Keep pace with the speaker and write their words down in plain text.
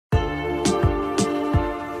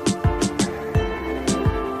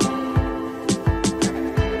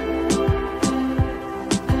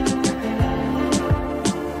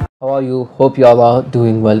how are you? Hope you all are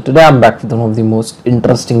doing well. Today I'm back with one of the most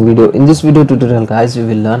interesting video. In this video tutorial guys, we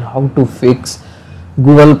will learn how to fix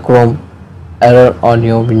Google Chrome error on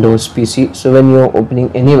your Windows PC. So when you're opening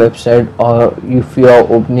any website, or if you are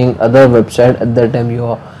opening other website, at that time you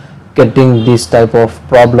are getting this type of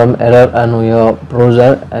problem error on your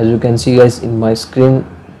browser. As you can see guys, in my screen,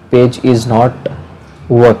 page is not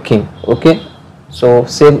working. Okay, so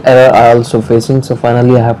same error I also facing. So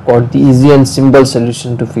finally I have got the easy and simple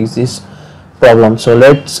solution to fix this problem. So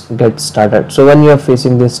let's get started. So when you are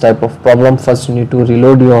facing this type of problem, first you need to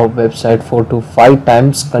reload your website 4 to 5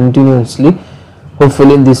 times continuously.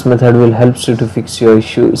 Hopefully this method will help you to fix your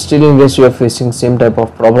issue. Still, in case you are facing same type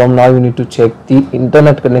of problem, now you need to check the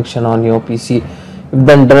internet connection on your PC. If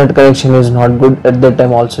the internet connection is not good, at that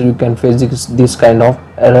time also you can face this kind of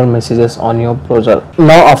error messages on your browser.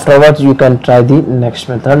 Now afterwards you can try the next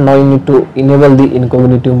method. Now you need to enable the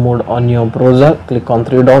incognito mode on your browser. Click on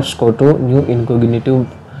 3 dots, go to new incognito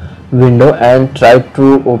window and try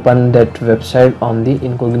to open that website on the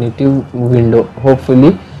incognito window.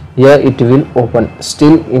 Hopefully here it will open.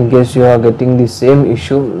 Still, in case you are getting the same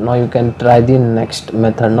issue, now you can try the next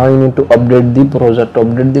method. Now you need to update the browser. To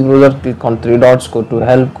update the browser, click on 3 dots, go to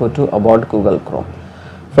help, go to about Google Chrome.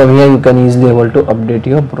 From here you can easily able to update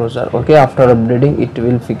your browser. Okay, after updating it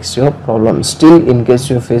will fix your problem. Still, in case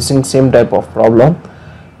you are facing same type of problem,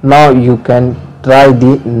 now you can try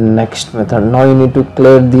the next method. Now you need to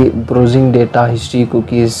clear the browsing data, history,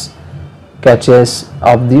 cookies, caches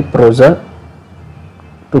of the browser.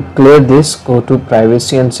 To clear this, go to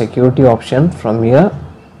privacy and security option from here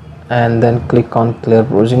and then click on clear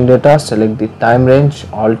browsing data. Select the time range,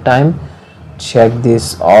 all time, check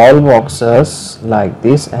this all boxes like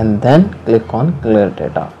this and then click on clear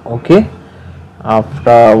data. Okay,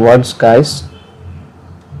 afterwards guys,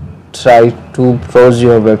 try to browse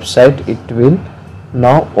your website. It will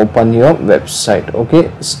now open your website. Okay,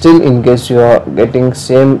 still, in case you are getting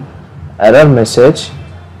same error message,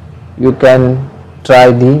 you can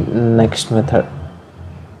try the next method.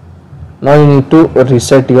 Now you need to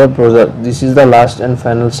reset your browser. This is the last and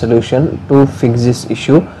final solution to fix this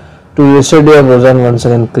issue. To reset your browser, once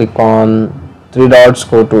again click on 3 dots,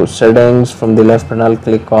 go to settings. From the left panel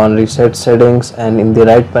click on reset settings and in the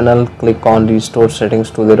right panel click on restore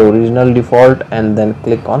settings to their original default and then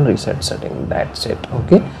click on reset setting. That's it.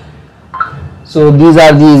 Okay, so these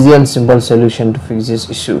are the easy and simple solution to fix this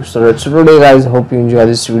issue. So that's it today guys. Hope you enjoy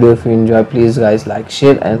this video. If you enjoy, please guys like,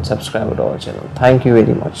 share and subscribe to our channel. Thank you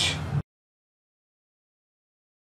very much.